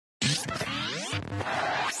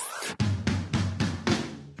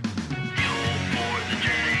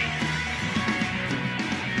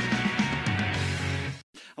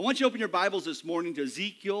I want you to open your Bibles this morning to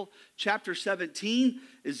Ezekiel chapter 17.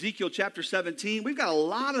 Ezekiel chapter 17. We've got a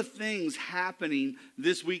lot of things happening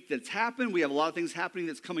this week that's happened. We have a lot of things happening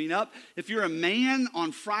that's coming up. If you're a man,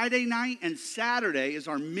 on Friday night and Saturday is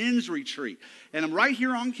our men's retreat. And I'm right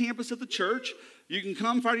here on campus at the church. You can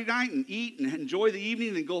come Friday night and eat and enjoy the evening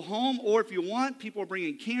and then go home. Or if you want, people are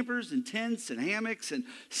bringing campers and tents and hammocks and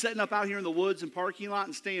setting up out here in the woods and parking lot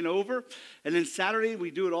and staying over. And then Saturday,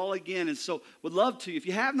 we do it all again. And so would love to, if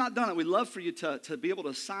you have not done it, we'd love for you to be able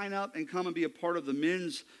to sign up and come and be a part of the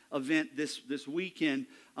men's event this weekend.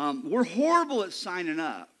 We're horrible at signing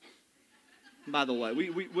up, by the way.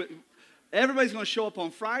 Everybody's going to show up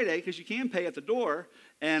on Friday because you can pay at the door.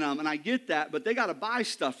 And I get that, but they got to buy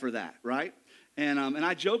stuff for that, right? And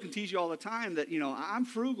I joke and tease you all the time that, I'm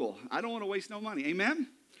frugal. I don't want to waste no money. Amen?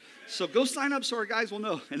 So go sign up so our guys will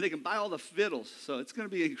know, and they can buy all the fiddles. So it's going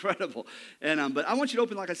to be incredible. And but I want you to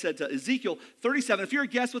open, like I said, to Ezekiel 37. If you're a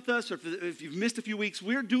guest with us or if you've missed a few weeks,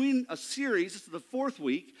 we're doing a series. This is the fourth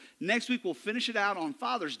week. Next week, we'll finish it out on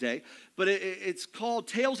Father's Day. But it's called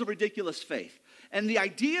Tales of Ridiculous Faith. And the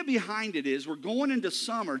idea behind it is we're going into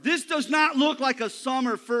summer. This does not look like a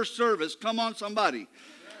summer first service. Come on, somebody.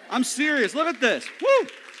 I'm serious. Look at this. Woo!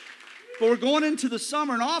 But we're going into the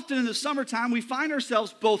summer, and often in the summertime, we find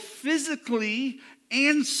ourselves both physically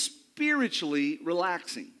and spiritually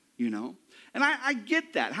relaxing, And I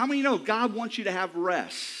get that. How many know God wants you to have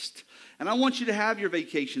rest? And I want you to have your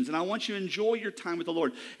vacations, and I want you to enjoy your time with the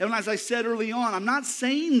Lord. And as I said early on, I'm not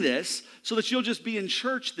saying this so that you'll just be in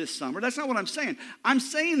church this summer. That's not what I'm saying. I'm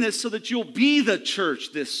saying this so that you'll be the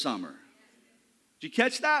church this summer. Did you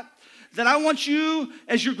catch that? That I want you,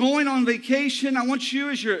 as you're going on vacation, I want you,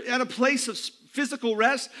 as you're at a place of physical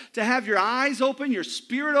rest, to have your eyes open, your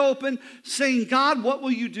spirit open, saying, God, what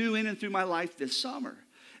will you do in and through my life this summer?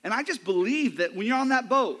 And I just believe that when you're on that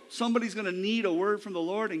boat, somebody's going to need a word from the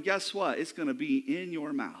Lord, and guess what? It's going to be in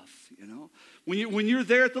your mouth, When you're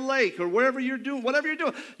there at the lake or wherever you're doing, whatever you're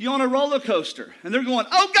doing, you're on a roller coaster, and they're going,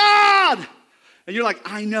 oh, God! And you're like,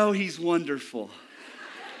 I know he's wonderful.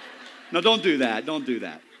 No, don't do that. Don't do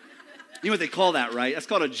that. You know what they call that, right? That's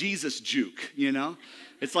called a Jesus juke,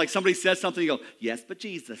 It's like somebody says something, you go, yes, but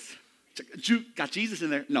Jesus. Juke, got Jesus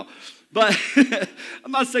in there? No. But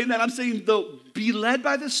I'm not saying that. I'm saying, though, be led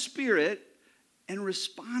by the Spirit and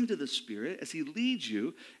respond to the Spirit as He leads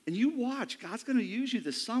you. And you watch. God's going to use you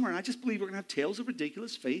this summer. And I just believe we're going to have tales of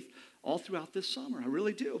ridiculous faith all throughout this summer. I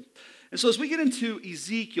really do. And so as we get into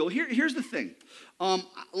Ezekiel, here's the thing.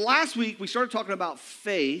 Last week, we started talking about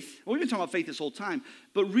faith. Well, we've been talking about faith this whole time,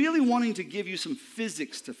 but really wanting to give you some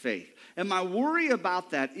physics to faith. And my worry about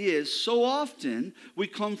that is so often we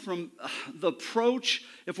come from the approach,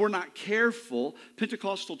 if we're not careful,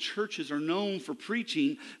 Pentecostal churches are known for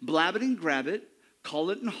preaching, blab it and grab it, call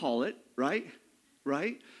it and haul it, right?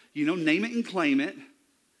 Right? Name it and claim it.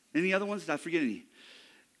 Any other ones? Did I forget any?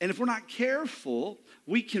 And if we're not careful,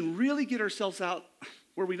 we can really get ourselves out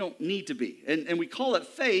where we don't need to be. And we call it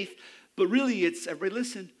faith, but really everybody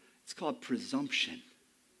listen, it's called presumption.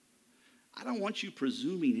 I don't want you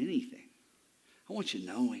presuming anything. I want you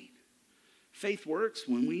knowing. Faith works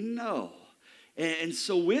when we know. And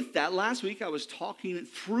so with that, last week I was talking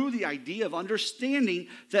through the idea of understanding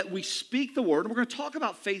that we speak the word. And we're going to talk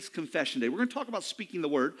about faith's confession day. We're going to talk about speaking the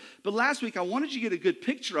word. But last week I wanted you to get a good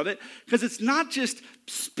picture of it because it's not just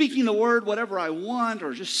speaking the word whatever I want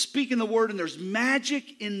or just speaking the word and there's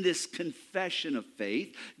magic in this confession of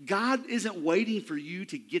faith. God isn't waiting for you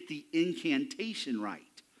to get the incantation right.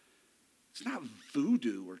 It's not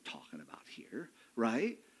voodoo we're talking about here,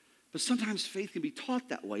 right? But sometimes faith can be taught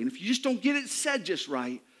that way. And if you just don't get it said just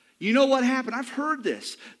right, you know what happened? I've heard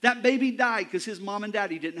this. That baby died because his mom and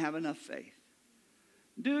daddy didn't have enough faith.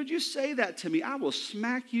 Dude, you say that to me, I will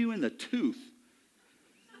smack you in the tooth.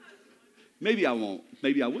 Maybe I won't.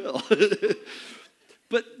 Maybe I will.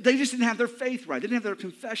 But they just didn't have their faith right. They didn't have their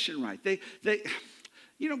confession right.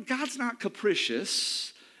 God's not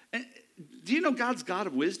capricious. Do you know God's God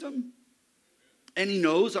of wisdom? And He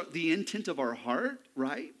knows the intent of our heart,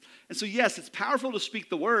 right? And so, yes, it's powerful to speak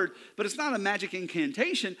the word, but it's not a magic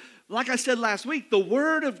incantation. Like I said last week, the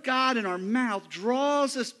word of God in our mouth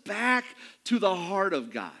draws us back to the heart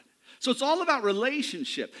of God. So it's all about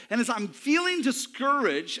relationship. And as I'm feeling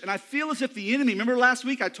discouraged, and I feel as if the enemy, remember last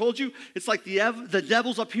week I told you, it's like the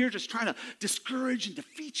devil's up here just trying to discourage and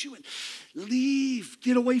defeat you and leave,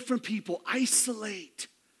 get away from people, isolate.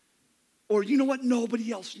 Or you know what?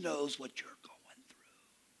 Nobody else knows what you're going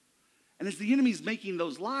through. And as the enemy's making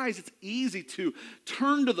those lies, it's easy to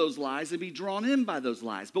turn to those lies and be drawn in by those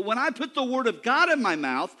lies. But when I put the word of God in my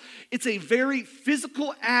mouth, it's a very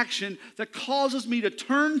physical action that causes me to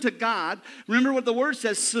turn to God. Remember what the word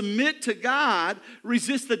says, submit to God,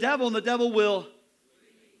 resist the devil, and the devil will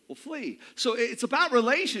flee. So it's about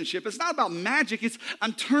relationship. It's not about magic. It's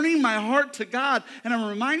I'm turning my heart to God, and I'm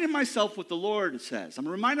reminding myself what the Lord says. I'm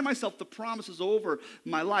reminding myself the promises over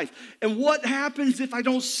my life. And what happens if I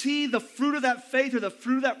don't see the fruit of that faith or the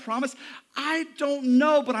fruit of that promise? I don't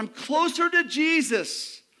know, but I'm closer to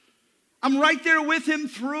Jesus. I'm right there with him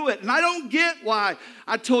through it. And I don't get why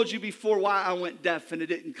I told you before why I went deaf and it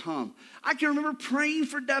didn't come. I can remember praying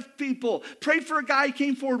for deaf people. Prayed for a guy who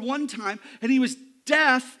came forward one time, and he was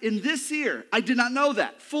deaf in this ear. I did not know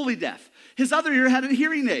that, fully deaf. His other ear had a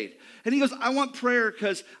hearing aid. And he goes, I want prayer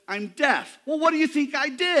because I'm deaf. Well, what do you think I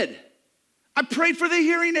did? I prayed for the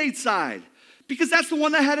hearing aid side because that's the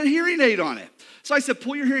one that had a hearing aid on it. So I said,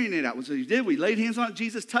 pull your hearing aid out. So he did. We laid hands on it.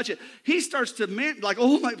 Jesus, touch it. He starts to,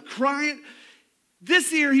 oh my, crying.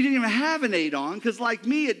 This ear, he didn't even have an aid on because like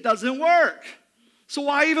me, it doesn't work. So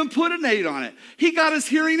why even put an aid on it? He got his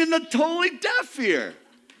hearing in the totally deaf ear.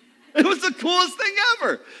 It was the coolest thing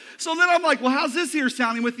ever. So then I'm like, well, how's this ear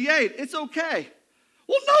sounding with the aid? It's okay.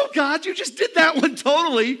 Well, no, God, you just did that one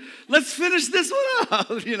totally. Let's finish this one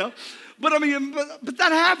up, you know. But I mean, but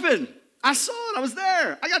that happened. I saw it. I was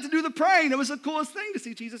there. I got to do the praying. It was the coolest thing to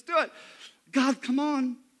see Jesus do it. God, come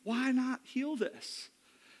on. Why not heal this?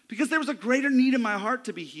 Because there was a greater need in my heart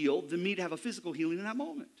to be healed than me to have a physical healing in that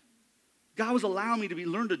moment. God was allowing me to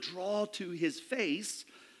learn to draw to his face,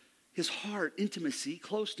 his heart, intimacy,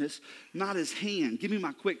 closeness, not his hand. Give me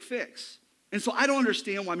my quick fix. And so I don't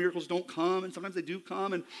understand why miracles don't come, and sometimes they do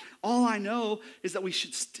come. And all I know is that we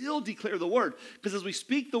should still declare the word. Because as we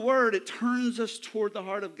speak the word, it turns us toward the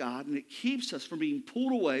heart of God, and it keeps us from being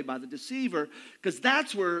pulled away by the deceiver. Because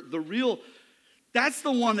that's where that's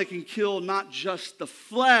the one that can kill not just the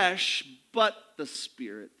flesh, but the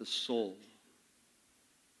spirit, the soul.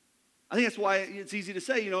 I think that's why it's easy to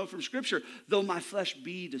say, from Scripture, though my flesh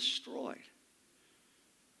be destroyed.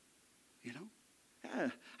 Yeah,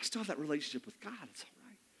 I still have that relationship with God. It's all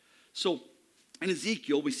right. So in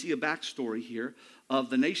Ezekiel, we see a backstory here of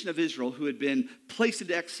the nation of Israel who had been placed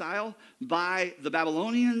into exile by the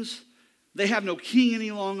Babylonians. They have no king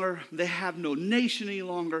any longer. They have no nation any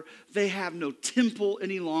longer. They have no temple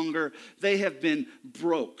any longer. They have been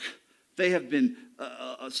broke. They have been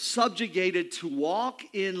subjugated to walk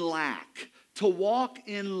in lack, to walk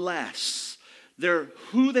in less.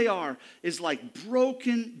 Who they are is like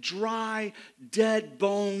broken, dry, dead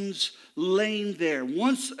bones laying there.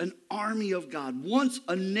 Once an army of God, once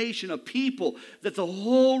a nation, a people that the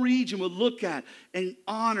whole region would look at and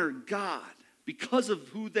honor God because of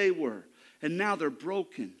who they were. And now they're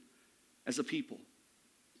broken as a people,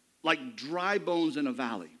 like dry bones in a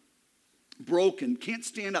valley. Broken, can't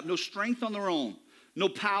stand up, no strength on their own, no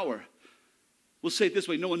power. We'll say it this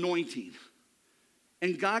way, no anointing.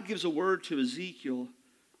 And God gives a word to Ezekiel,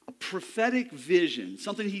 a prophetic vision,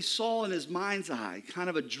 something he saw in his mind's eye, kind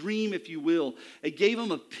of a dream, if you will. It gave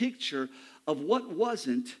him a picture of what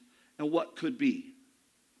wasn't and what could be.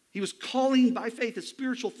 He was calling by faith a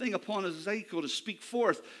spiritual thing upon Ezekiel to speak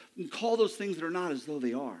forth and call those things that are not as though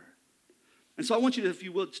they are. And so I want you to, if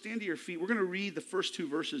you would, stand to your feet. We're going to read the first two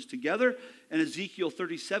verses together in Ezekiel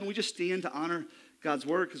 37. We just stand to honor God's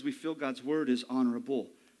word because we feel God's word is honorable.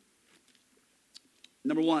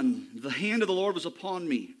 Number one, the hand of the Lord was upon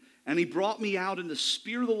me, and he brought me out in the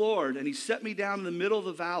spirit of the Lord, and he set me down in the middle of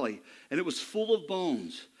the valley, and it was full of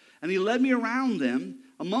bones. And he led me around them,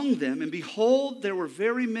 among them, and behold, there were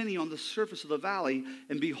very many on the surface of the valley,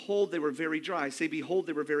 and behold, they were very dry. Say, behold,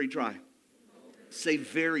 they were very dry. Say,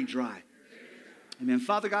 very dry. Amen.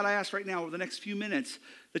 Father God, I ask right now over the next few minutes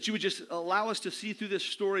that you would just allow us to see through this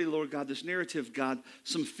story, Lord God, this narrative, God,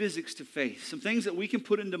 some physics to faith, some things that we can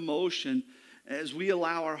put into motion as we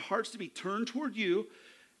allow our hearts to be turned toward you,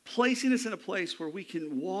 placing us in a place where we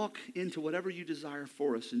can walk into whatever you desire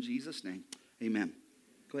for us. In Jesus' name, amen.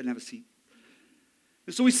 Go ahead and have a seat.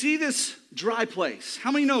 And so we see this dry place.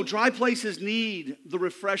 How many know dry places need the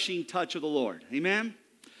refreshing touch of the Lord? Amen?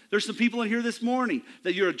 There's some people in here this morning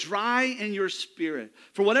that you're dry in your spirit.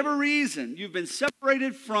 For whatever reason, you've been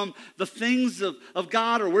separated from the things of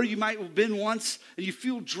God or where you might have been once, and you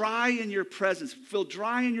feel dry in your presence, feel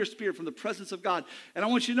dry in your spirit from the presence of God. And I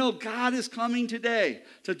want you to know God is coming today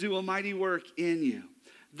to do a mighty work in you.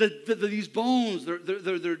 These bones,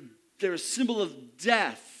 they're a symbol of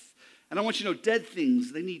death. And I want you to know dead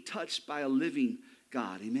things, they need touched by a living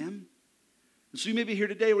God. Amen? And so you may be here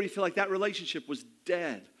today where you feel like that relationship was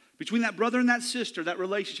dead. Between that brother and that sister, that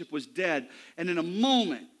relationship was dead. And in a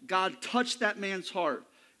moment, God touched that man's heart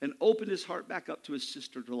and opened his heart back up to his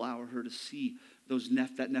sister to allow her to see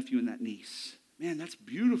that nephew and that niece. Man, that's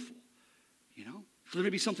beautiful, you know? So there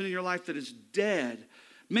may be something in your life that is dead.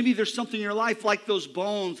 Maybe there's something in your life like those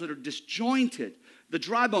bones that are disjointed, the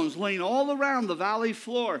dry bones laying all around the valley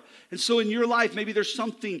floor. And so in your life, maybe there's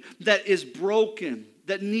something that is broken,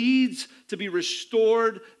 that needs to be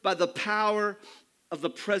restored by the power of the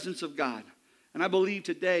presence of God. And I believe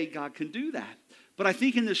today God can do that. But I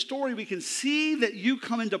think in this story we can see that you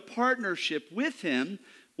come into partnership with him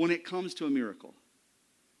when it comes to a miracle.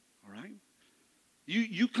 All right?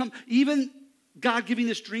 You come, even God giving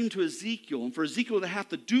this dream to Ezekiel, and for Ezekiel to have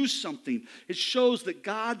to do something, it shows that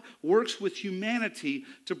God works with humanity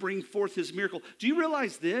to bring forth his miracle. Do you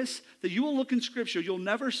realize this? That you will look in Scripture, you'll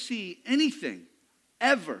never see anything,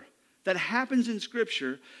 ever, that happens in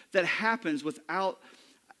Scripture that happens without,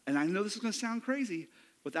 and I know this is going to sound crazy,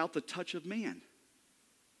 without the touch of man.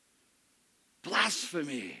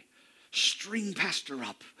 Blasphemy. String pastor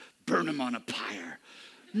up. Burn him on a pyre.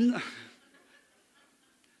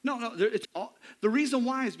 No, the reason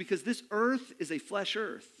why is because this earth is a flesh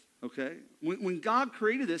earth, okay? When God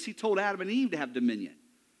created this, he told Adam and Eve to have dominion.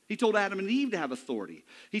 He told Adam and Eve to have authority.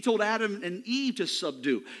 He told Adam and Eve to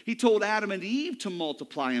subdue. He told Adam and Eve to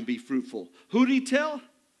multiply and be fruitful. Who did he tell?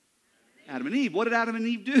 Adam and Eve. What did Adam and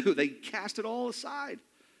Eve do? They cast it all aside.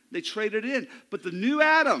 They traded it in. But the new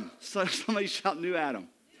Adam, somebody shout new Adam.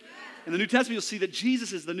 In the New Testament, you'll see that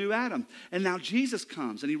Jesus is the new Adam. And now Jesus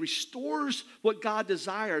comes and he restores what God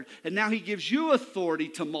desired. And now he gives you authority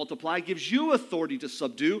to multiply, gives you authority to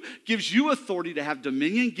subdue, gives you authority to have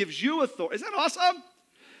dominion, gives you authority. Isn't that awesome?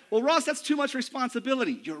 Well, Ross, that's too much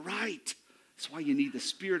responsibility. You're right. That's why you need the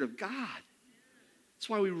Spirit of God. That's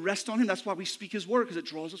why we rest on him. That's why we speak his word, because it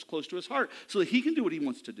draws us close to his heart so that he can do what he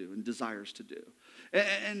wants to do and desires to do.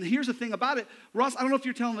 And here's the thing about it. Ross, I don't know if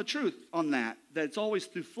you're telling the truth on that it's always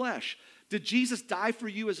through flesh. Did Jesus die for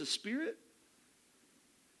you as a spirit?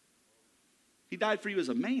 He died for you as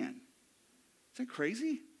a man. Is that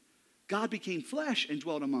crazy? God became flesh and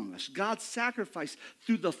dwelt among us. God sacrificed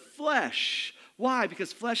through the flesh. Why?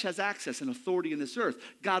 Because flesh has access and authority in this earth.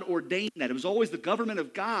 God ordained that. It was always the government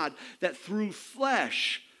of God that through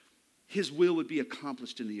flesh, his will would be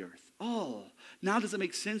accomplished in the earth. Oh, now does it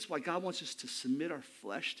make sense why God wants us to submit our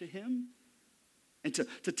flesh to him? And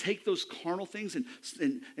to take those carnal things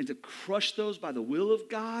and to crush those by the will of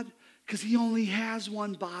God? Because he only has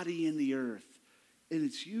one body in the earth, and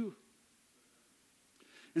it's you.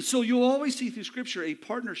 And so you'll always see through Scripture a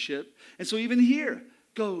partnership. And so even here,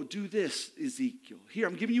 go do this, Ezekiel. Here,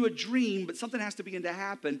 I'm giving you a dream, but something has to begin to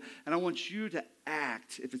happen, and I want you to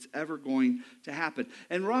act if it's ever going to happen.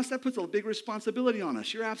 And Ross, that puts a big responsibility on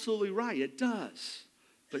us. You're absolutely right. It does.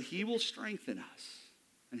 But he will strengthen us,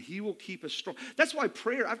 and he will keep us strong. That's why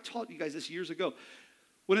prayer, I've taught you guys this years ago.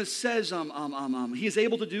 When it says he is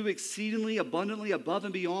able to do exceedingly abundantly above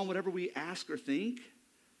and beyond whatever we ask or think,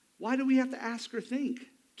 why do we have to ask or think?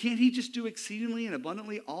 Can't he just do exceedingly and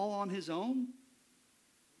abundantly all on his own?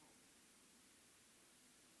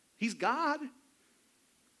 He's God.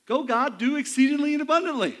 Go, God, do exceedingly and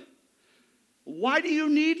abundantly. Why do you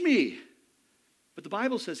need me? But the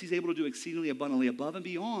Bible says he's able to do exceedingly abundantly above and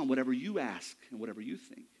beyond whatever you ask and whatever you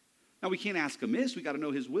think. Now, we can't ask amiss. We got to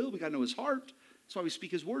know his will. We got to know his heart. That's why we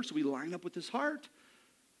speak his word, so we line up with his heart.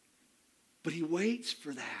 But he waits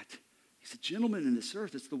for that. He's a gentleman in this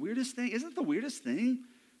earth. It's the weirdest thing. Isn't it the weirdest thing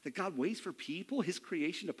that God waits for people, his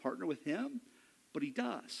creation, to partner with him? But he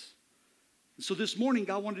does. And so this morning,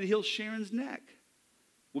 God wanted to heal Sharon's neck.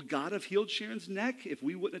 Would God have healed Sharon's neck if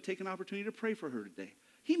we wouldn't have taken an opportunity to pray for her today?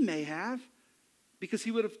 He may have, because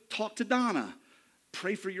he would have talked to Donna,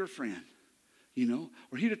 pray for your friend,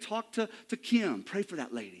 or he'd have talked to Kim, pray for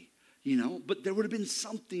that lady, but there would have been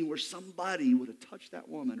something where somebody would have touched that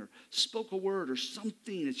woman or spoke a word or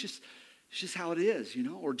something. It's just how it is,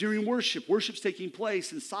 or during worship's taking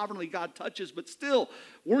place and sovereignly God touches, but still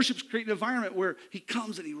worship's creating an environment where he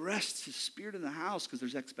comes and he rests his spirit in the house because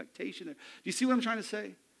there's expectation there. Do you see what I'm trying to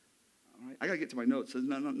say? All right, I got to get to my notes.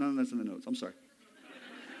 None of that's in the notes. I'm sorry.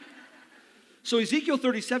 So Ezekiel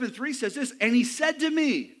 37:3 says this, and he said to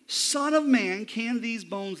me, Son of man, can these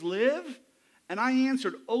bones live? And I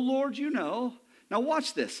answered, Oh Lord, you know. Now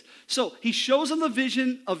watch this. So he shows him the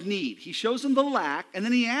vision of need. He shows him the lack, and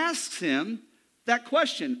then he asks him that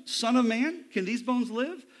question, Son of man, can these bones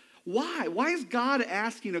live? Why? Why is God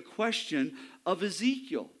asking a question of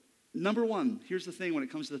Ezekiel? Number one, here's the thing when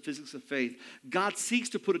it comes to the physics of faith. God seeks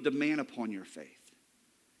to put a demand upon your faith.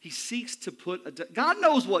 He seeks to put God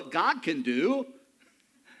knows what God can do.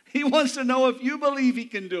 He wants to know if you believe he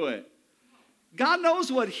can do it. God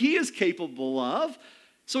knows what he is capable of.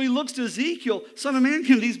 So he looks to Ezekiel, son of man,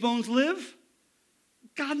 can these bones live?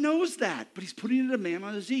 God knows that, but he's putting a demand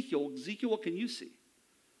on Ezekiel. Ezekiel, what can you see?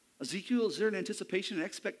 Ezekiel, is there an anticipation, an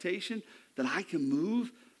expectation that I can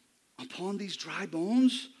move upon these dry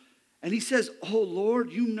bones? And he says, oh,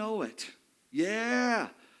 Lord, you know it. Yeah,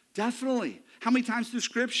 definitely. How many times through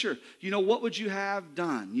Scripture, what would you have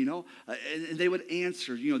done? And they would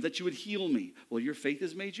answer, that you would heal me. Well, your faith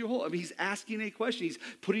has made you whole. I mean, he's asking a question. He's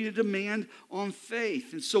putting a demand on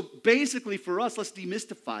faith. And so basically for us, let's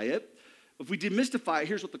demystify it. If we demystify it,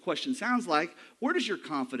 here's what the question sounds like. Where does your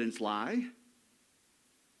confidence lie?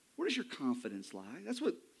 Where does your confidence lie? That's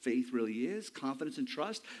what faith really is, confidence and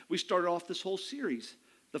trust. We started off this whole series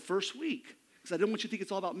the first week because I didn't want you to think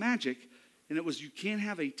it's all about magic. And it was, you can't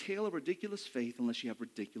have a tale of ridiculous faith unless you have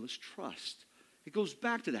ridiculous trust. It goes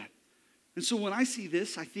back to that. And so when I see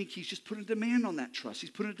this, I think he's just putting a demand on that trust. He's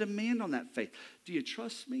putting a demand on that faith. Do you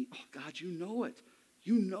trust me? Oh, God, you know it.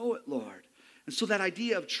 You know it, Lord. And so that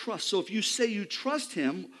idea of trust. So if you say you trust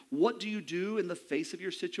him, what do you do in the face of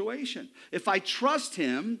your situation? If I trust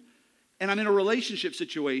him, and I'm in a relationship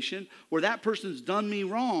situation where that person's done me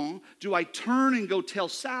wrong, do I turn and go tell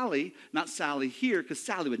Sally, not Sally here, because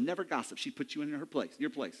Sally would never gossip. She'd put you in her place,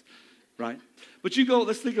 your place, right? But you go,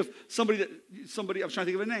 let's think of somebody, I was trying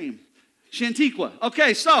to think of a name. Shantiqua.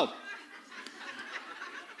 Okay, so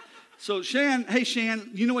Shan, hey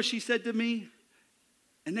Shan, you know what she said to me?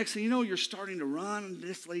 And next thing you know, you're starting to run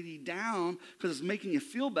this lady down because it's making you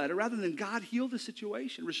feel better rather than God heal the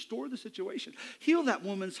situation, restore the situation. Heal that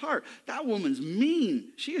woman's heart. That woman's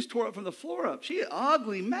mean. She is tore up from the floor up. She is an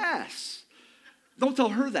ugly mess. Don't tell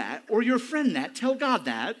her that or your friend that. Tell God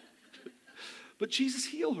that. But Jesus,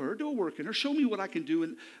 heal her. Do a work in her. Show me what I can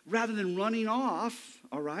do rather than running off,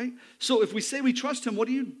 all right? So if we say we trust him, what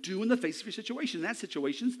do you do in the face of your situation? And that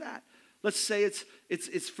situation's that. Let's say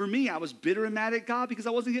it's for me, I was bitter and mad at God because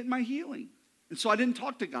I wasn't getting my healing. And so I didn't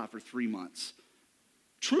talk to God for 3 months.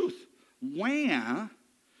 Truth. Wham!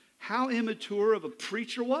 How immature of a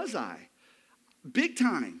preacher was I? Big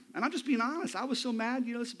time. And I'm just being honest. I was so mad,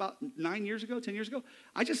 this about 9 years ago, 10 years ago.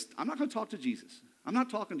 I'm not going to talk to Jesus. I'm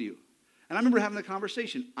not talking to you. And I remember having the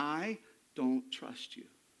conversation. I don't trust you.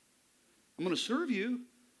 I'm going to serve you.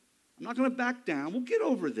 I'm not going to back down. We'll get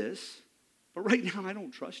over this. But right now, I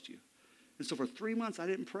don't trust you. And so for 3 months, I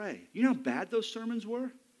didn't pray. You know how bad those sermons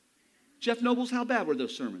were? Jeff Nobles, how bad were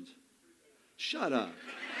those sermons? Shut up.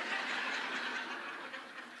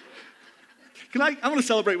 I want to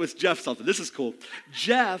celebrate with Jeff something. This is cool.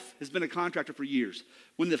 Jeff has been a contractor for years.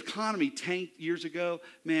 When the economy tanked years ago,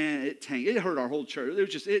 man, it tanked. It hurt our whole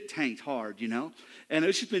church. It tanked hard, And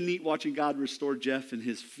it's just been neat watching God restore Jeff in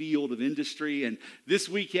his field of industry. And this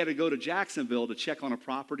week he had to go to Jacksonville to check on a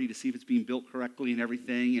property to see if it's being built correctly and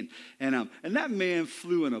everything. And that man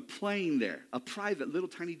flew in a plane there, a private little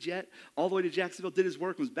tiny jet, all the way to Jacksonville, did his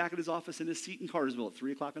work, and was back at his office in his seat in Cartersville at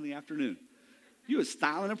 3 o'clock in the afternoon. You was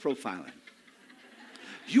styling and profiling.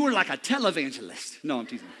 You were like a televangelist. No, I'm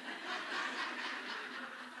teasing.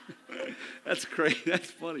 That's crazy. That's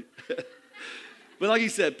funny. But like he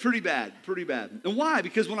said, pretty bad. And why?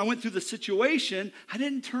 Because when I went through the situation, I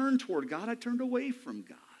didn't turn toward God. I turned away from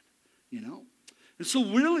God, And so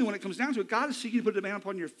really when it comes down to it, God is seeking to put a demand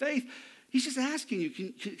upon your faith. He's just asking you,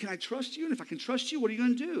 can I trust you? And if I can trust you, what are you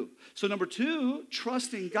going to do? So number 2,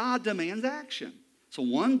 trusting God demands action. So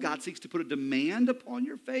 1, God seeks to put a demand upon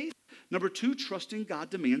your faith. Number 2, trusting God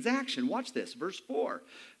demands action. Watch this, verse 4.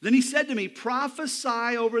 Then he said to me,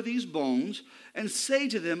 prophesy over these bones and say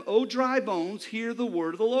to them, O dry bones, hear the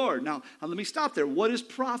word of the Lord. Now let me stop there. What is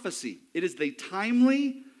prophecy? It is the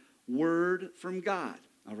timely word from God.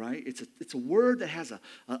 All right? It's a word that has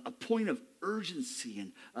a point of urgency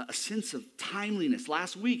and a sense of timeliness.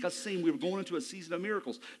 Last week, I was saying we were going into a season of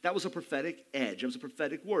miracles. That was a prophetic edge. It was a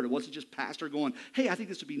prophetic word. It wasn't just pastor going, hey, I think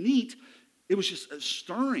this would be neat. It was just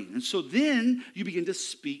stirring. And so then you begin to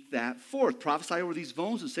speak that forth. Prophesy over these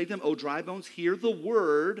bones and say to them, O dry bones, hear the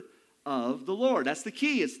word of the Lord. That's the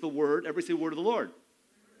key. It's the word. Everybody say word of the Lord.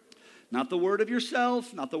 Not the word of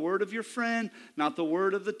yourself, not the word of your friend, not the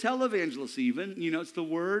word of the televangelist even. It's the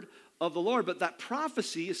word of the Lord. But that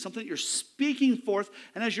prophecy is something that you're speaking forth.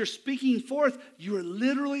 And as you're speaking forth, you are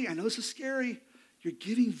literally, I know this is scary, you're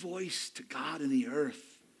giving voice to God in the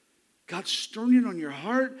earth. God's stirring it on your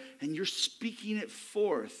heart, and you're speaking it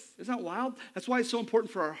forth. Isn't that wild? That's why it's so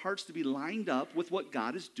important for our hearts to be lined up with what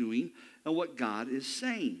God is doing and what God is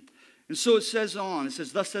saying. And so it says on, it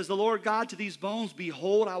says, thus says the Lord God to these bones,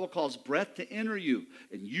 behold, I will cause breath to enter you,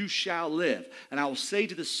 and you shall live. And I will say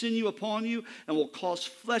to the sinew upon you, and will cause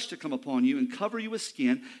flesh to come upon you, and cover you with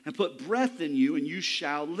skin, and put breath in you, and you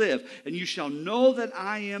shall live. And you shall know that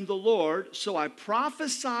I am the Lord. So I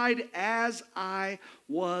prophesied as I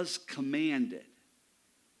was commanded.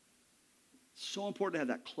 It's so important to have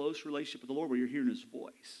that close relationship with the Lord where you're hearing his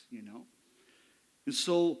voice, you know. And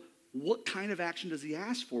so what kind of action does he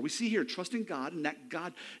ask for? We see here trusting God and that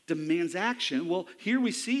God demands action. Well, here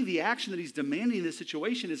we see the action that he's demanding in this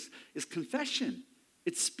situation is confession.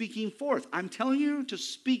 It's speaking forth. I'm telling you to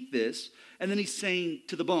speak this, and then he's saying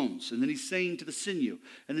to the bones, and then he's saying to the sinew,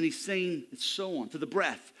 and then he's saying and so on, to the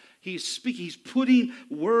breath. He's speaking, he's putting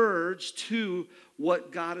words to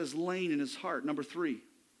what God is laying in his heart. Number 3,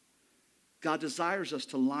 God desires us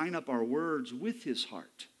to line up our words with his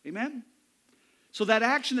heart. Amen? So that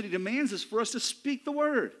action that he demands is for us to speak the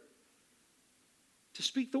word. To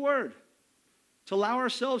speak the word. To allow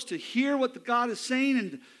ourselves to hear what the God is saying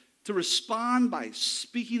and to respond by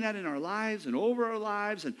speaking that in our lives and over our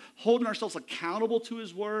lives and holding ourselves accountable to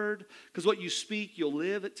his word. Because what you speak, you'll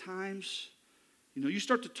live at times. You know, you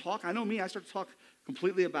start to talk. I know me, I start to talk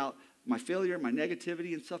completely about my failure, my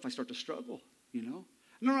negativity and stuff. I start to struggle, you know.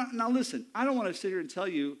 Now listen, I don't want to sit here and tell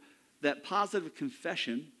you that positive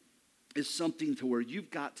confession is something to where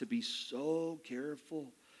you've got to be so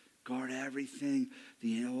careful. Guard everything.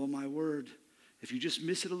 Oh my word. If you just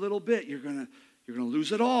miss it a little bit, you're gonna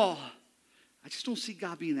lose it all. I just don't see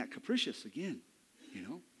God being that capricious again, you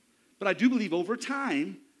know. But I do believe over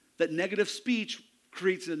time that negative speech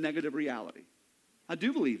creates a negative reality. I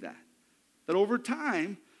do believe that. That over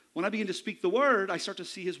time, when I begin to speak the word, I start to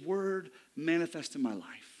see his word manifest in my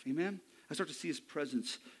life. Amen? I start to see his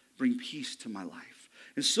presence bring peace to my life.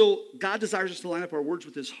 And so God desires us to line up our words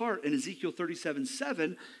with his heart. In Ezekiel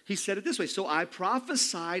 37:7, he said it this way. So I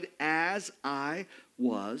prophesied as I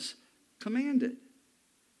was commanded.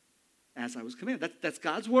 As I was commanded. That's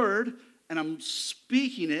God's word, and I'm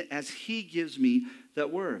speaking it as he gives me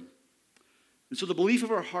that word. And so the belief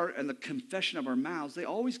of our heart and the confession of our mouths, they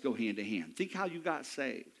always go hand in hand. Think how you got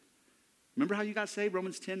saved. Remember how you got saved?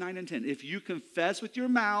 Romans 10:9-10. If you confess with your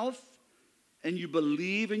mouth and you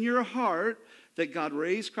believe in your heart that God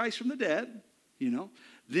raised Christ from the dead, you know,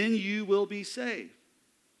 then you will be saved.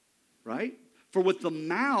 Right? For with the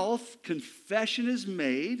mouth confession is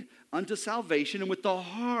made unto salvation, and with the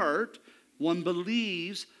heart one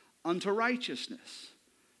believes unto righteousness.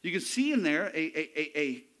 You can see in there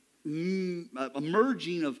a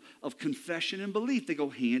merging of confession and belief. They go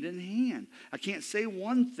hand in hand. I can't say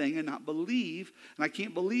one thing and not believe, and I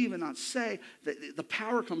can't believe and not say. The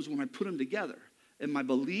power comes when I put them together. And my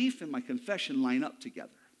belief and my confession line up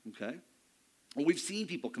together, okay? Well, we've seen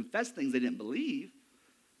people confess things they didn't believe,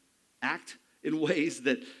 act in ways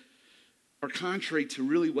that are contrary to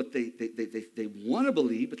really what they want to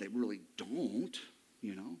believe, but they really don't,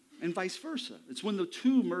 you know, and vice versa. It's when the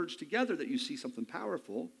two merge together that you see something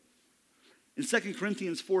powerful. In 2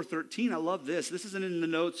 Corinthians 4:13, I love this. This isn't in the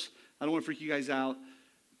notes. I don't want to freak you guys out.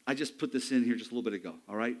 I just put this in here just a little bit ago,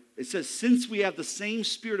 all right? It says, since we have the same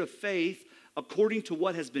spirit of faith, according to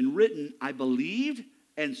what has been written, I believed,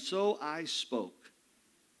 and so I spoke.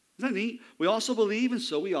 Isn't that neat? We also believe, and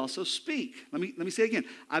so we also speak. Let me say it again.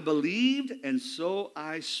 I believed, and so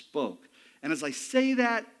I spoke. And as I say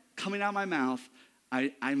that coming out of my mouth,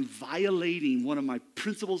 I'm violating one of my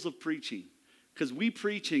principles of preaching. Because we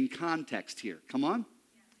preach in context here. Come on?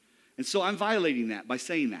 And so I'm violating that by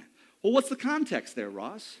saying that. Well, what's the context there,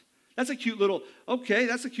 Ross? That's a cute little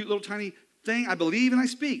tiny thing. I believe and I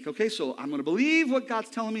speak. Okay, so I'm going to believe what God's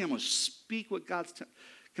telling me. I'm going to speak what God's telling me.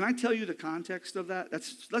 Can I tell you the context of that?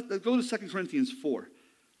 Let's go to 2 Corinthians 4.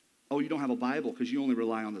 Oh, you don't have a Bible because you only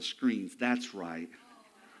rely on the screens. That's right.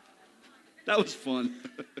 That was fun.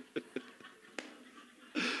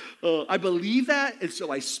 I believe that, and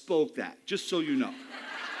so I spoke that, just so you know.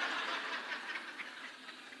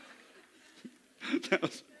 That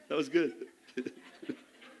was good.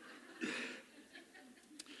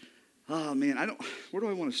 Oh, man, where do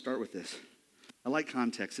I want to start with this? I like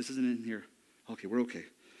context. This isn't in here. Okay, we're okay.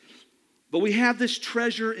 But we have this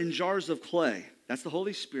treasure in jars of clay. That's the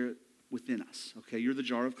Holy Spirit within us. Okay, you're the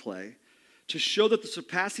jar of clay. To show that the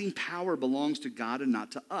surpassing power belongs to God and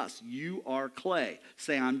not to us. You are clay.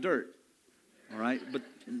 Say, I'm dirt. All right?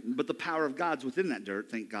 But the power of God's within that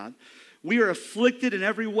dirt, thank God. We are afflicted in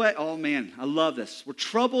every way. Oh, man, I love this. We're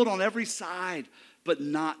troubled on every side, but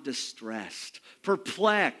not distressed.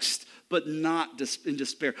 Perplexed, but not in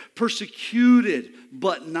despair. Persecuted,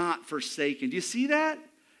 but not forsaken. Do you see that?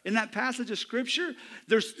 in that passage of Scripture.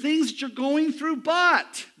 There's things that you're going through,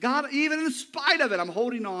 but God, even in spite of it, I'm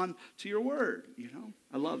holding on to your word.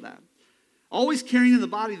 I love that. Always carrying in the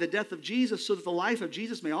body the death of Jesus, so that the life of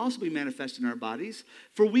Jesus may also be manifest in our bodies.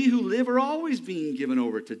 For we who live are always being given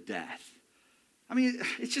over to death. I mean,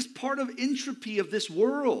 it's just part of entropy of this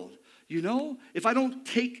world. If I don't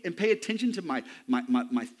take and pay attention to my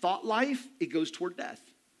thought life, it goes toward death.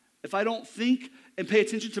 If I don't think and pay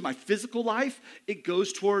attention to my physical life, it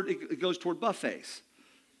goes toward buffets.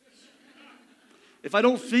 If I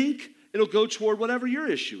don't think, it'll go toward whatever your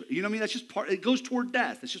issue. That's just part. It goes toward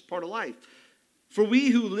death. It's just part of life. For we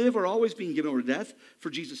who live are always being given over to death for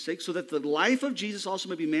Jesus' sake, so that the life of Jesus also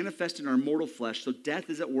may be manifest in our mortal flesh. So death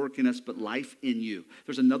is at work in us, but life in you.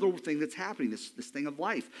 There's another thing that's happening, this thing of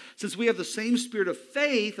life. Since we have the same spirit of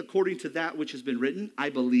faith, according to that which has been written, I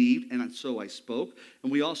believed, and so I spoke.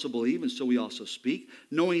 And we also believe, and so we also speak,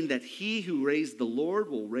 knowing that he who raised the Lord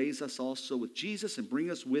will raise us also with Jesus and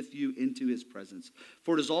bring us with you into his presence.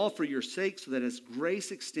 For it is all for your sake, so that as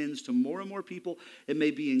grace extends to more and more people, it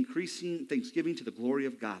may be increasing thanksgiving to the glory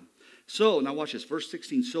of God. So, now watch this, verse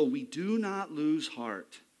 16. So we do not lose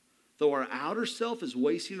heart. Though our outer self is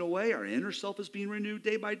wasting away, our inner self is being renewed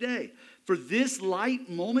day by day. For this light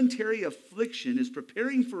momentary affliction is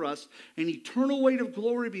preparing for us an eternal weight of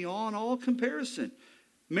glory beyond all comparison.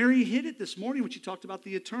 Mary hit it this morning when she talked about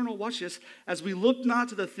the eternal. Watch this. As we look not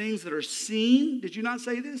to the things that are seen, did you not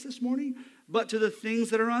say this morning? But to the things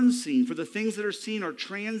that are unseen. For the things that are seen are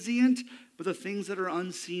transient, but the things that are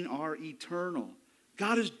unseen are eternal.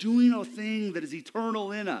 God is doing a thing that is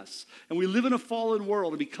eternal in us. And we live in a fallen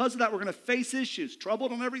world. And because of that, we're going to face issues.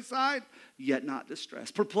 Troubled on every side, yet not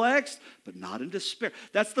distressed. Perplexed, but not in despair.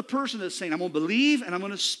 That's the person that's saying, I'm going to believe and I'm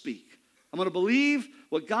going to speak. I'm going to believe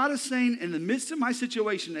what God is saying in the midst of my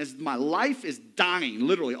situation as my life is dying.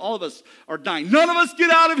 Literally, all of us are dying. None of us get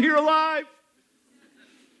out of here alive.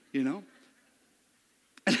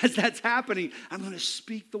 And as that's happening, I'm going to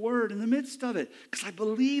speak the word in the midst of it. Because I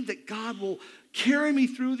believe that God will carry me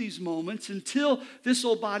through these moments until this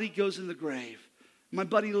old body goes in the grave. My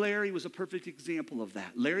buddy Larry was a perfect example of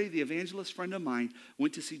that. Larry, the evangelist friend of mine,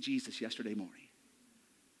 went to see Jesus yesterday morning.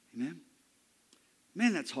 Amen?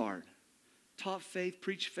 Man, that's hard. Taught faith,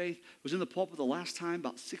 preached faith, was in the pulpit the last time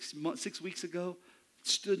about 6 weeks ago,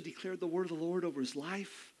 stood and declared the word of the Lord over his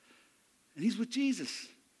life, and he's with Jesus.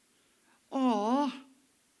 Aw,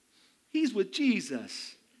 he's with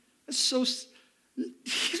Jesus.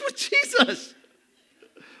 He's with Jesus.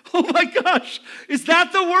 Oh my gosh, is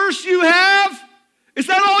that the worst you have? Is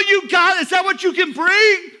that all you got? Is that what you can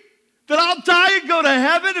bring? That I'll die and go to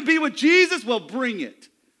heaven and be with Jesus? Well, bring it.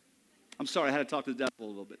 I'm sorry, I had to talk to the devil a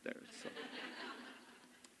little bit there. So.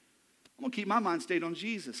 I'm going to keep my mind stayed on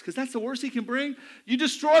Jesus because that's the worst he can bring. You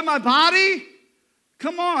destroy my body?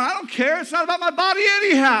 Come on, I don't care. It's not about my body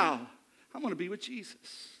anyhow. I'm going to be with Jesus.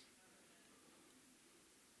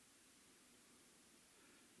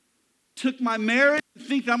 Took my marriage and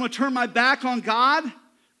think that I'm going to turn my back on God?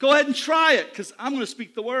 Go ahead and try it because I'm going to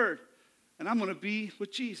speak the word and I'm going to be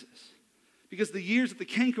with Jesus. Because the years that the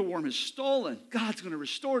cankerworm has stolen, God's going to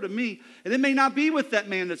restore to me. And it may not be with that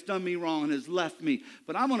man that's done me wrong and has left me,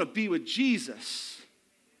 but I'm going to be with Jesus.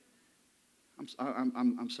 I'm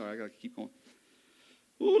sorry, I got to keep going.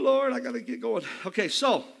 Oh, Lord, I got to get going. Okay,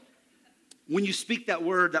 so when you speak that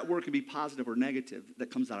word can be positive or negative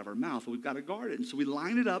that comes out of our mouth. And we've got to guard it. And so we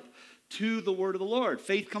line it up to the word of the Lord.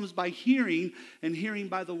 Faith comes by hearing, and hearing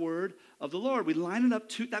by the word of the Lord. We line it up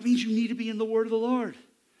to, that means you need to be in the word of the Lord.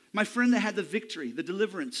 My friend that had the victory, the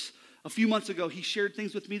deliverance, a few months ago, he shared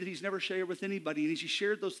things with me that he's never shared with anybody. And as he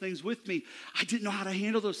shared those things with me, I didn't know how to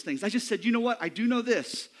handle those things. I just said, you know what? I do know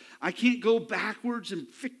this. I can't go backwards and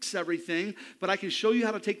fix everything, but I can show you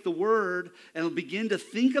how to take the word and begin to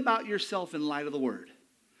think about yourself in light of the word.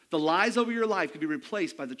 The lies over your life can be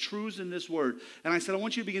replaced by the truths in this word. And I said, I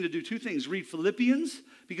want you to begin to do two things. Read Philippians,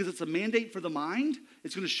 because it's a mandate for the mind.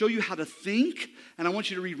 It's going to show you how to think. And I want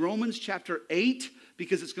you to read Romans chapter 8,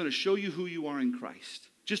 because it's going to show you who you are in Christ.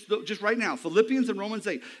 Just right now, Philippians and Romans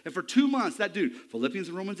 8. And for 2 months, that dude, Philippians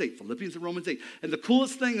and Romans 8, Philippians and Romans 8. And the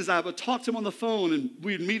coolest thing is I would talk to him on the phone and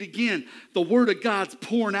we'd meet again. The word of God's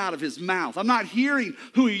pouring out of his mouth. I'm not hearing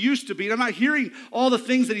who he used to be. I'm not hearing all the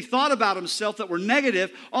things that he thought about himself that were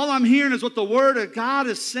negative. All I'm hearing is what the word of God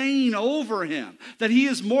is saying over him. That he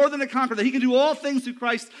is more than a conqueror. That he can do all things through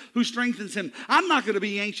Christ who strengthens him. I'm not going to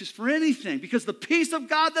be anxious for anything, because the peace of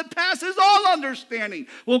God that passes all understanding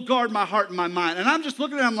will guard my heart and my mind. And I'm just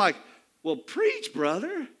looking at him like, well, preach,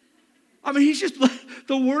 brother. I mean,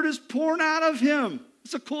 the word is pouring out of him.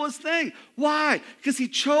 It's the coolest thing. Why? Because he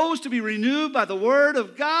chose to be renewed by the word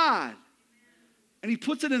of God. And he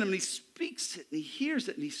puts it in him and he speaks it and he hears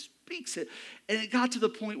it and he speaks it. And it got to the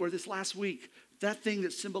point where this last week, that thing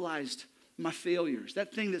that symbolized my failures,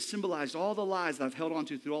 that thing that symbolized all the lies that I've held on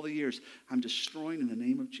to through all the years, I'm destroying in the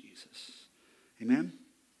name of Jesus. Amen?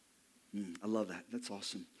 I love that. That's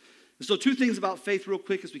awesome. And so 2 things about faith real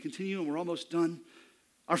quick as we continue, and we're almost done.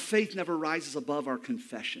 Our faith never rises above our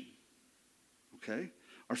confession. Okay?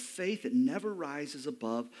 Our faith, it never rises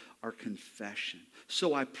above our confession.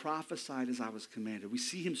 So I prophesied as I was commanded. We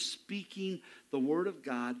see him speaking the word of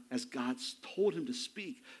God as God's told him to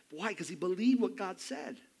speak. Why? Because he believed what God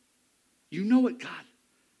said. You know it, God.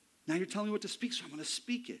 Now you're telling me what to speak, so I'm going to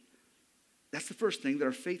speak it. That's the first thing, that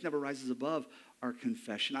our faith never rises above our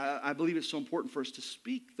confession. I believe it's so important for us to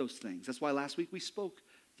speak those things. That's why last week we spoke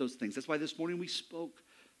those things. That's why this morning we spoke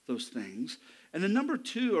those things. And then number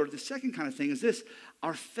 2, or the second kind of thing, is this.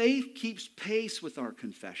 Our faith keeps pace with our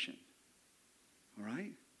confession. All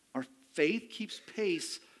right? Our faith keeps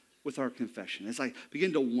pace with our confession. As I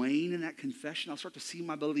begin to wane in that confession, I'll start to see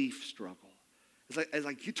my belief struggle. As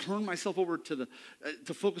I turn myself over to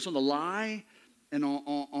focus on the lie and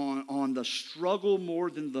on the struggle more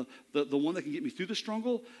than the one that can get me through the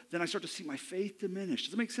struggle, then I start to see my faith diminish.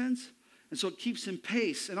 Does that make sense? And so it keeps in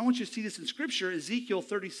pace. And I want you to see this in Scripture, Ezekiel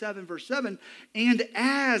 37, verse 7. And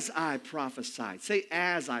as I prophesied. Say,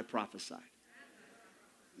 as I prophesied.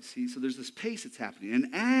 You see, so there's this pace that's happening.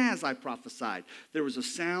 And as I prophesied, there was a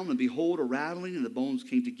sound, and behold, a rattling, and the bones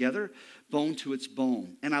came together, bone to its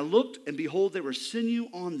bone. And I looked, and behold, there were sinew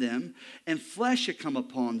on them, and flesh had come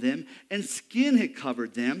upon them, and skin had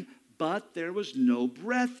covered them, but there was no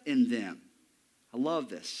breath in them. I love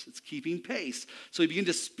this. It's keeping pace. So he began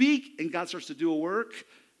to speak, and God starts to do a work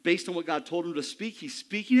based on what God told him to speak. He's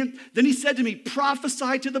speaking it. Then he said to me,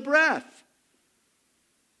 prophesy to the breath.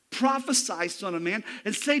 Prophesy, son of man,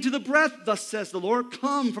 and say to the breath, thus says the Lord,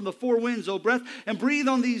 come from the 4 winds, O breath, and breathe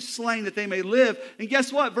on these slain that they may live. And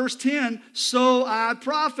guess what? Verse 10, so I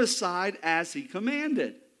prophesied as he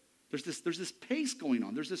commanded. There's this pace going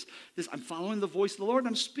on. There's this I'm following the voice of the Lord and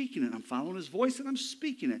I'm speaking it. I'm following his voice and I'm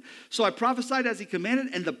speaking it. So I prophesied as he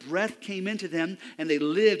commanded, and the breath came into them, and they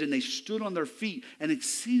lived, and they stood on their feet, an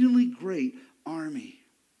exceedingly great army.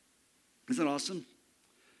 Isn't that awesome?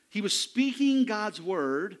 He was speaking God's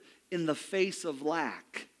word in the face of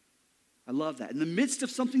lack. I love that. In the midst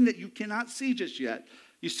of something that you cannot see just yet.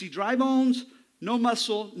 You see dry bones, no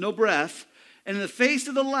muscle, no breath. And in the face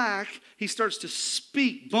of the lack, he starts to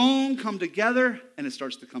speak. Bone come together, and it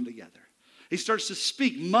starts to come together. He starts to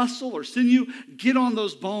speak. Muscle or sinew, get on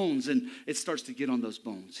those bones, and it starts to get on those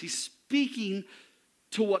bones. He's speaking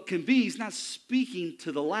to what can be. He's not speaking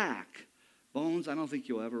to the lack. Bones, I don't think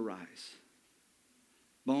you'll ever rise.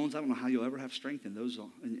 Bones, I don't know how you'll ever have strength in those.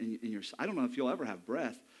 In your. I don't know if you'll ever have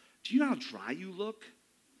breath. Do you know how dry you look?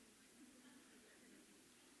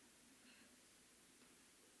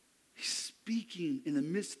 He's speaking in the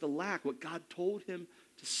midst of the lack, what God told him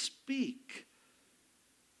to speak.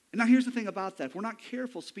 And now here's the thing about that. If we're not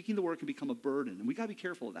careful, speaking the word can become a burden. And we got to be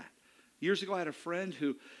careful of that. Years ago, I had a friend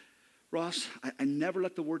who, Ross, I never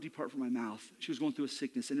let the word depart from my mouth. She was going through a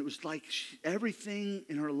sickness. And it was like everything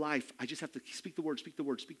in her life, I just have to speak the word, speak the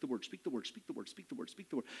word, speak the word, speak the word, speak the word, speak the word, speak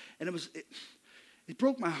the word. And it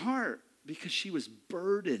broke my heart because she was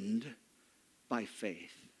burdened by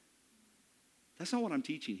faith. That's not what I'm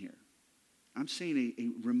teaching here. I'm saying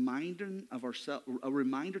a reminder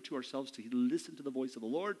to ourselves to listen to the voice of the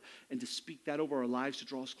Lord and to speak that over our lives to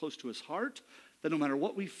draw us close to his heart, that no matter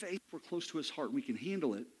what we face, we're close to his heart and we can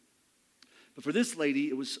handle it. But for this lady,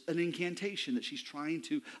 it was an incantation that she's trying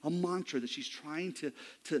to, a mantra that she's trying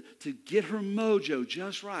to get her mojo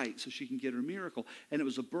just right so she can get her miracle. And it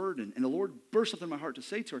was a burden. And the Lord burst something in my heart to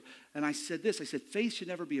say to her. And I said this, I said, faith should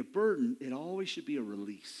never be a burden. It always should be a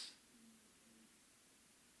release.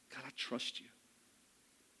 God, I trust you.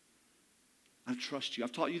 I trust you.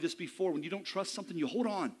 I've taught you this before. When you don't trust something, you hold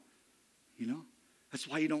on. You know? That's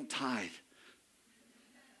why you don't tithe.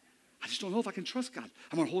 I just don't know if I can trust God.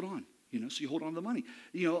 I'm going to hold on. You know, so you hold on to the money.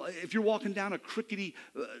 You know, if you're walking down a crickety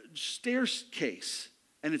staircase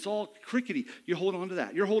and it's all crickety, you hold on to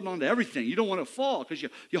that. You're holding on to everything. You don't want to fall because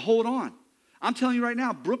you hold on. I'm telling you right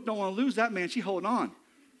now, Brooke don't want to lose that man. She holding on.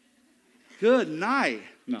 Good night.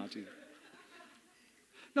 No, dude.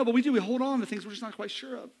 No, but we do. We hold on to things we're just not quite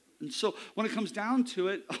sure of. And so when it comes down to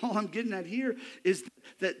it, all I'm getting at here is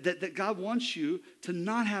that God wants you to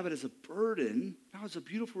not have it as a burden. Now it's a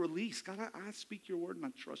beautiful release. God, I speak your word and I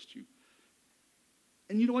trust you.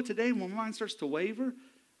 And you know what? Today, when my mind starts to waver,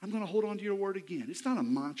 I'm going to hold on to your word again. It's not a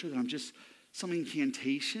mantra that I'm just some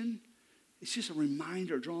incantation. It's just a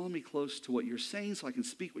reminder drawing me close to what you're saying so I can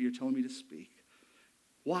speak what you're telling me to speak.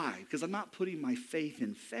 Why? Because I'm not putting my faith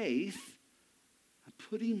in faith. I'm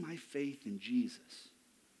putting my faith in Jesus.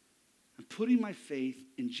 I'm putting my faith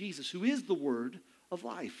in Jesus, who is the word of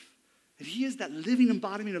life. And he is that living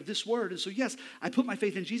embodiment of this word. And so, yes, I put my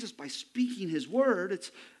faith in Jesus by speaking his word.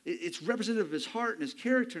 It's representative of his heart and his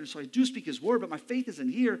character. And so I do speak his word, but my faith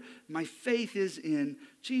isn't here. My faith is in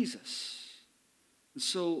Jesus. And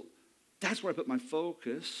so that's where I put my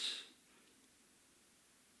focus.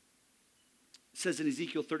 It says in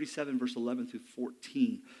Ezekiel 37, verse 11 through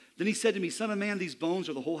 14. Then he said to me, Son of man, these bones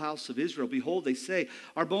are the whole house of Israel. Behold, they say,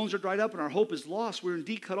 our bones are dried up and our hope is lost. We're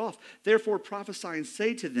indeed cut off. Therefore prophesy and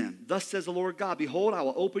say to them, thus says the Lord God, behold, I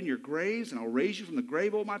will open your graves and I'll raise you from the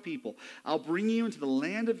grave, O my people. I'll bring you into the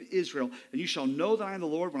land of Israel, and you shall know that I am the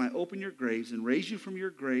Lord when I open your graves and raise you from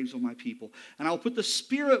your graves, O my people. And I will put the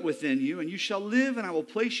Spirit within you, and you shall live, and I will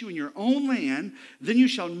place you in your own land. Then you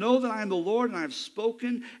shall know that I am the Lord, and I have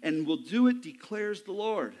spoken and will do it, declares the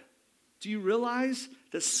Lord. Do you realize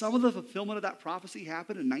that some of the fulfillment of that prophecy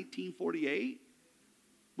happened in 1948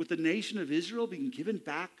 with the nation of Israel being given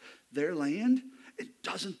back their land? And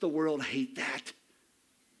doesn't the world hate that?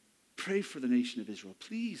 Pray for the nation of Israel,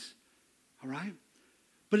 please. All right?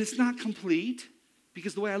 But it's not complete,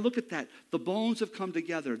 because the way I look at that, the bones have come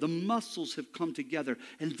together, the muscles have come together,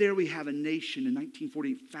 and there we have a nation in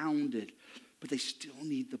 1948 founded, but they still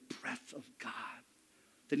need the breath of God.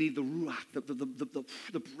 They need the ruach,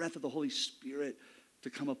 the breath of the Holy Spirit to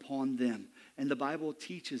come upon them. And the Bible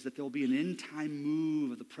teaches that there will be an end-time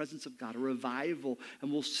move of the presence of God, a revival, and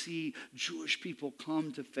we'll see Jewish people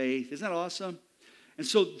come to faith. Isn't that awesome? And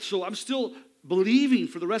so I'm still believing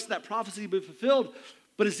for the rest of that prophecy to be fulfilled.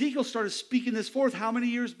 But Ezekiel started speaking this forth how many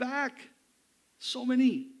years back? So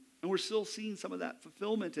many. And we're still seeing some of that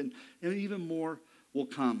fulfillment, and even more will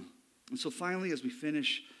come. And so finally, as we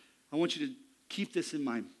finish, I want you to keep this in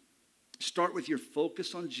mind. Start with your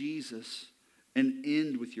focus on Jesus and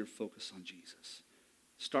end with your focus on Jesus.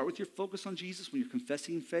 Start with your focus on Jesus when you're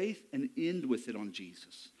confessing faith, and end with it on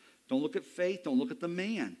Jesus. Don't look at faith. Don't look at the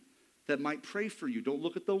man that might pray for you. Don't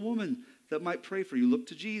look at the woman that might pray for you. Look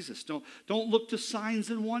to Jesus. Don't look to signs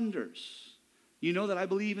and wonders. You know that I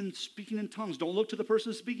believe in speaking in tongues. Don't look to the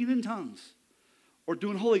person speaking in tongues or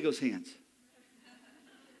doing Holy Ghost hands.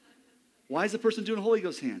 Why is the person doing Holy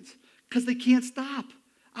Ghost hands? Because they can't stop.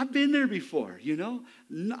 I've been there before, you know.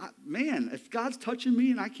 Man, if God's touching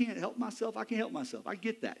me and I can't help myself, I can't help myself. I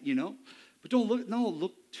get that, you know. But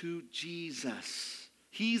look to Jesus.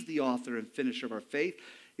 He's the author and finisher of our faith.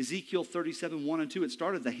 Ezekiel 37, 1 and 2, it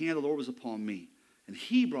started, the hand of the Lord was upon me, and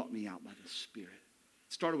he brought me out by the Spirit.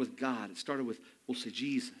 It started with God. It started with, we'll say,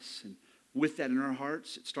 Jesus. And with that in our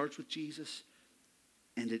hearts, it starts with Jesus,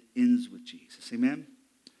 and it ends with Jesus. Amen?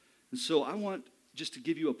 And so I want just to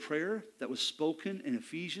give you a prayer that was spoken in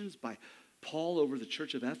Ephesians by Paul over the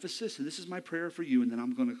church of Ephesus. And this is my prayer for you, and then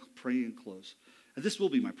I'm going to pray and close. And this will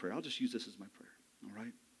be my prayer. I'll just use this as my prayer. All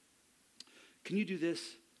right? Can you do this?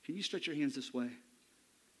 Can you stretch your hands this way?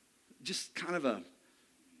 Just kind of I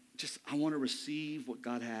want to receive what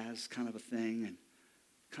God has kind of a thing, and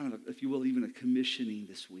kind of, if you will, even a commissioning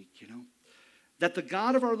this week, you know. That the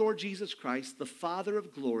God of our Lord Jesus Christ, the Father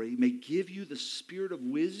of glory, may give you the spirit of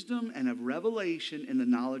wisdom and of revelation in the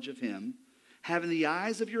knowledge of him, having the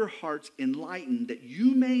eyes of your hearts enlightened, that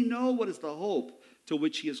you may know what is the hope to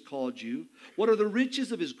which he has called you, what are the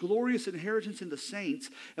riches of his glorious inheritance in the saints,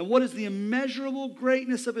 and what is the immeasurable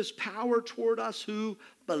greatness of his power toward us who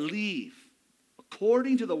believe,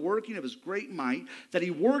 according to the working of his great might, that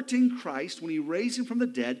he worked in Christ when he raised him from the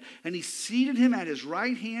dead, and he seated him at his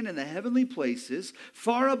right hand in the heavenly places,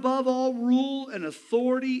 far above all rule and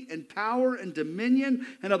authority and power and dominion,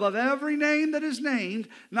 and above every name that is named,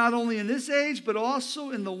 not only in this age, but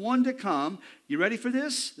also in the one to come. You ready for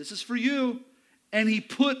this? This is for you. And he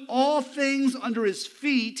put all things under his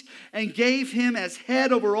feet and gave him as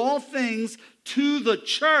head over all things to the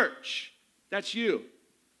church. That's you.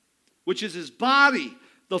 Which is his body,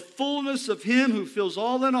 the fullness of him who fills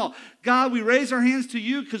all in all. God, we raise our hands to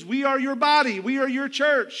you because we are your body. We are your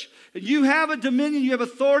church. And you have a dominion, you have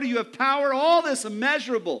authority, you have power, all this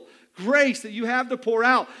immeasurable grace that you have to pour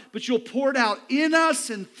out. But you'll pour it out in us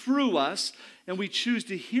and through us. And we choose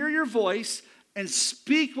to hear your voice and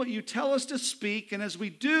speak what you tell us to speak. And as we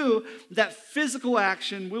do that physical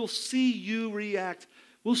action, we'll see you react.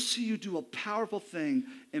 We'll see you do a powerful thing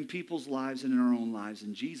in people's lives and in our own lives.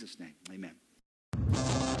 In Jesus' name, amen.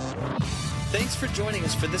 Thanks for joining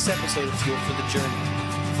us for this episode of Fuel for the Journey.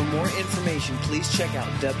 For more information, please check out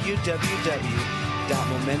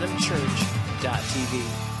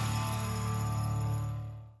www.momentumchurch.tv.